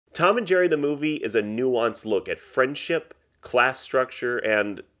Tom and Jerry the movie is a nuanced look at friendship, class structure,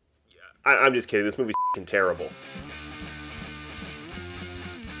 and I'm just kidding, this movie's f***ing terrible.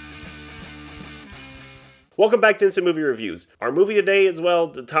 Welcome back to Instant Movie Reviews. Our movie today is, well,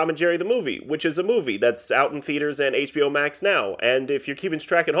 Tom and Jerry the movie, which is a movie that's out in theaters and HBO Max now. And if you're keeping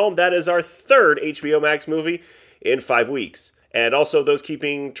track at home, that is our third HBO Max movie in 5 weeks. And also, those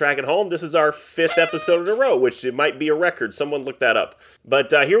keeping track at home, this is our 5th episode in a row, which it might be a record. Someone look that up.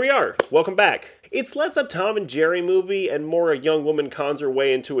 But here we are. Welcome back. It's less a Tom and Jerry movie and more a young woman cons her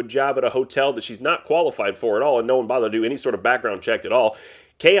way into a job at a hotel that she's not qualified for at all, and no one bothered to do any sort of background check at all.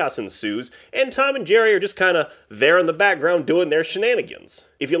 Chaos ensues, and Tom and Jerry are just kind of there in the background doing their shenanigans.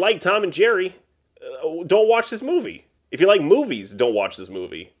 If you like Tom and Jerry, don't watch this movie. If you like movies, don't watch this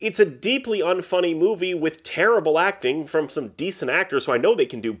movie. It's a deeply unfunny movie with terrible acting from some decent actors, so I know they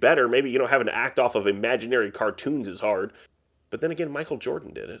can do better. Maybe, having to act off of imaginary cartoons is hard. But then again, Michael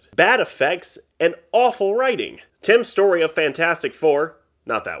Jordan did it. Bad effects and awful writing. Tim Story of Fantastic Four,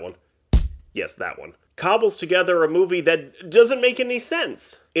 not that one. Yes, that one. Cobbles together a movie that doesn't make any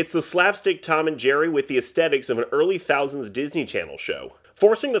sense. It's the slapstick Tom and Jerry with the aesthetics of an early thousands Disney Channel show,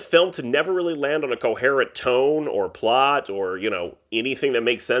 forcing the film to never really land on a coherent tone or plot or, anything that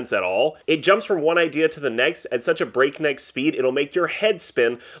makes sense at all. It jumps from one idea to the next at such a breakneck speed it'll make your head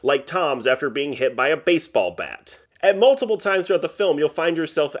spin like Tom's after being hit by a baseball bat. At multiple times throughout the film, you'll find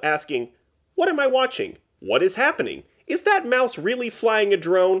yourself asking, what am I watching? What is happening? Is that mouse really flying a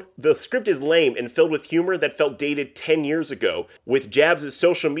drone? The script is lame and filled with humor that felt dated 10 years ago, with jabs at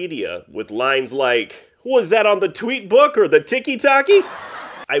social media, with lines like, was that on the tweet book or the tiki-taki?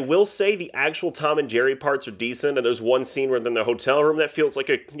 I will say the actual Tom and Jerry parts are decent, and there's one scene where they're in the hotel room that feels like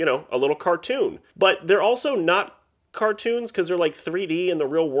a little cartoon. But they're also not cartoons because they're like 3D in the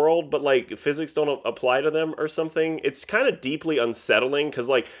real world, but like physics don't apply to them or something. It's kind of deeply unsettling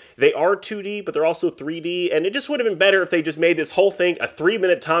because they are 2D, but they're also 3D, and it just would have been better if they just made this whole thing a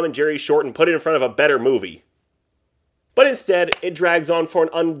 3-minute Tom and Jerry short and put it in front of a better movie. But instead, it drags on for an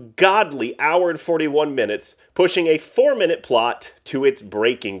ungodly hour and 41 minutes, pushing a 4-minute plot to its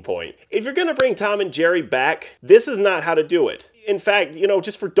breaking point. If you're gonna bring Tom and Jerry back, this is not how to do it. In fact,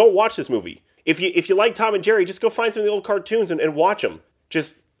 don't watch this movie. If you like Tom and Jerry, just go find some of the old cartoons and watch them.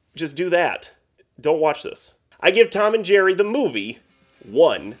 Just do that. Don't watch this. I give Tom and Jerry the movie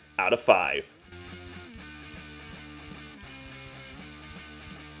 1 out of 5.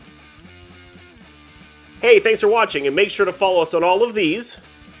 Hey, thanks for watching, and make sure to follow us on all of these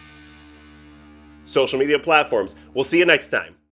social media platforms. We'll see you next time.